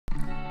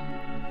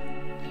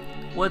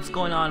What's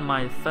going on,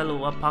 my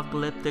fellow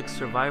apocalyptic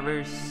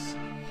survivors?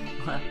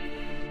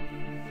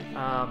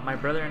 My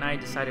brother and I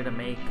decided to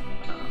make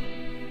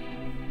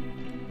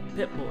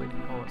Pip-Boy.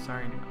 Oh,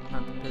 sorry,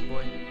 not the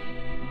Pip-Boy.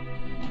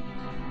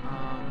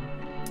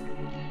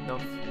 The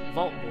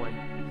Vault Boy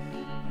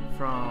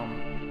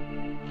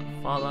from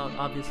Fallout,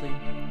 obviously.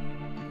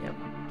 Yep.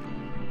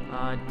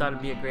 I thought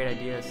it'd be a great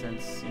idea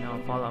since, you know,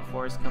 Fallout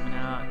 4 is coming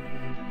out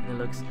and it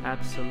looks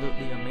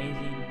absolutely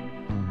amazing.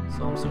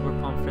 So I'm super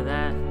pumped for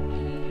that.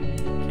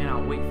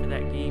 Cannot wait for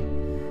that game.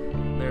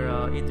 Their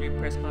E3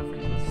 press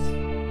conference was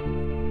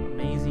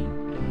amazing.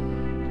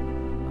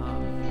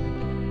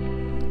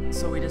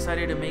 So we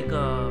decided to make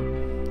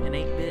an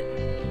 8-bit.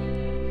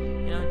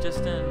 You know,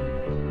 just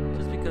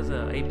because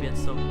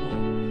 8-bit's so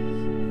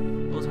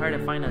cool. It was hard to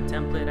find a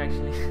template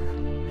actually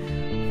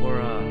for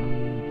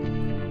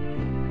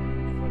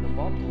the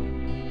Vault Boy,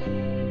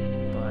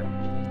 but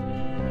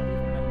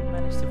we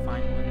managed to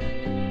find one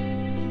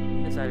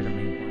and decided to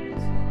make one.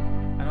 So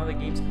I know the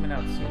game's coming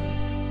out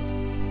soon.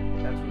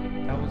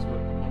 That was what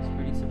was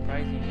pretty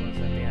surprising, was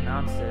that they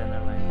announced it and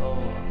they're like, oh,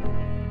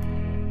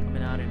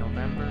 coming out in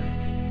November,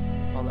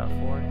 Fallout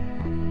 4.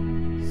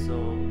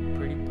 So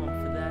pretty pumped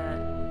for that.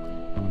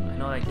 I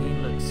know that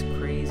game looks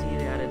crazy.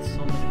 They added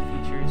so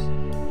many features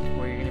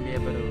where you're gonna be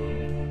able to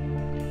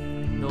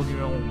build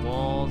your own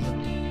walls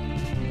and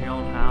your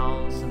own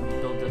house and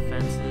build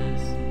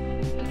defenses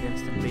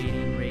against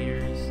invading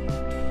raiders.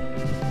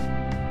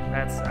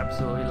 That's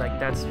absolutely, like,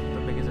 that's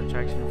the biggest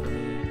attraction for me.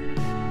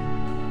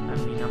 I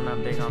mean, I'm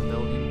not big on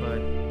building, but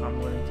I'm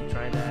willing to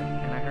try that.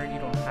 And I heard you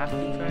don't have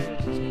to try it,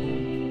 which is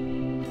cool.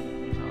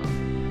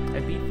 I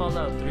beat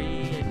Fallout 3,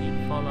 I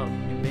beat Fallout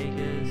New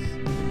Vegas,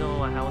 even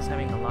though I was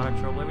having a lot of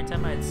trouble. Every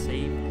time I had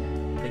saved,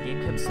 the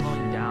game kept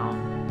slowing down.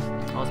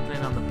 I was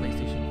playing on the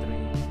PlayStation 3.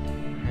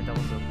 I heard that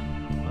was a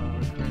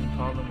recurring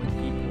problem with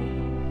people.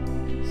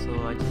 So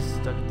I just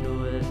stuck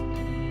through it,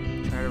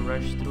 tried to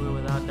rush through it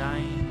without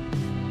dying,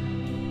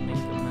 make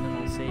the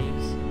minimal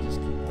saves, just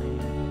keep playing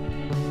it.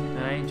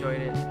 And I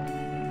enjoyed it.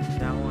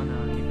 That one,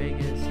 New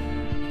Vegas,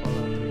 and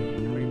Fallout 3,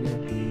 pretty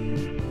good.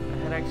 I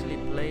had actually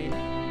played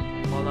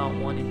Fallout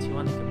 1 and 2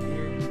 on the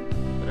computer,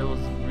 but it was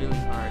really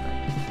hard.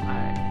 Like, I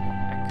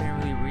couldn't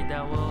really read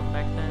that well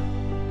back then.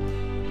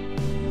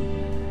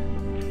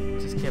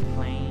 Just kept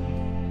playing.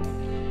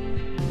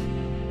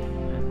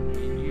 And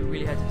you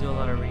really had to do a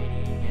lot of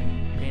reading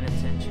and paying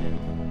attention.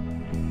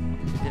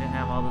 You didn't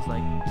have all those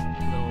like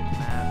little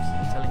maps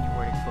and telling you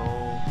where to go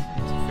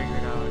to figure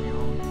it out on your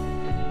own.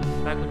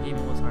 Back when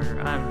gaming was harder,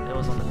 and it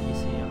was on the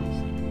PC,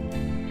 obviously.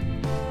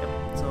 Yep.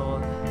 So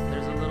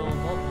there's a little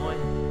Vault Boy.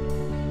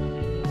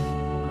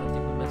 I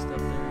think we messed up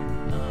there.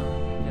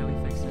 Yeah, we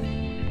fixed it.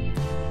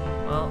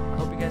 Well, I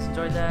hope you guys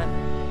enjoyed that.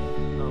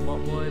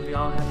 Vault Boy, if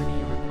y'all have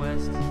any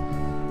requests,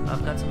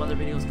 I've got some other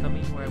videos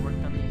coming where I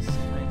worked on these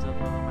kinds of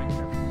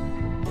Minecraft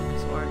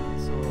pixel art.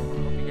 So I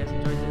hope you guys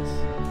enjoyed this.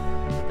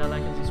 Hit that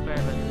like and subscribe.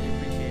 I really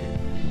appreciate it.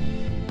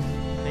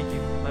 Thank you.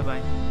 Bye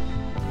bye.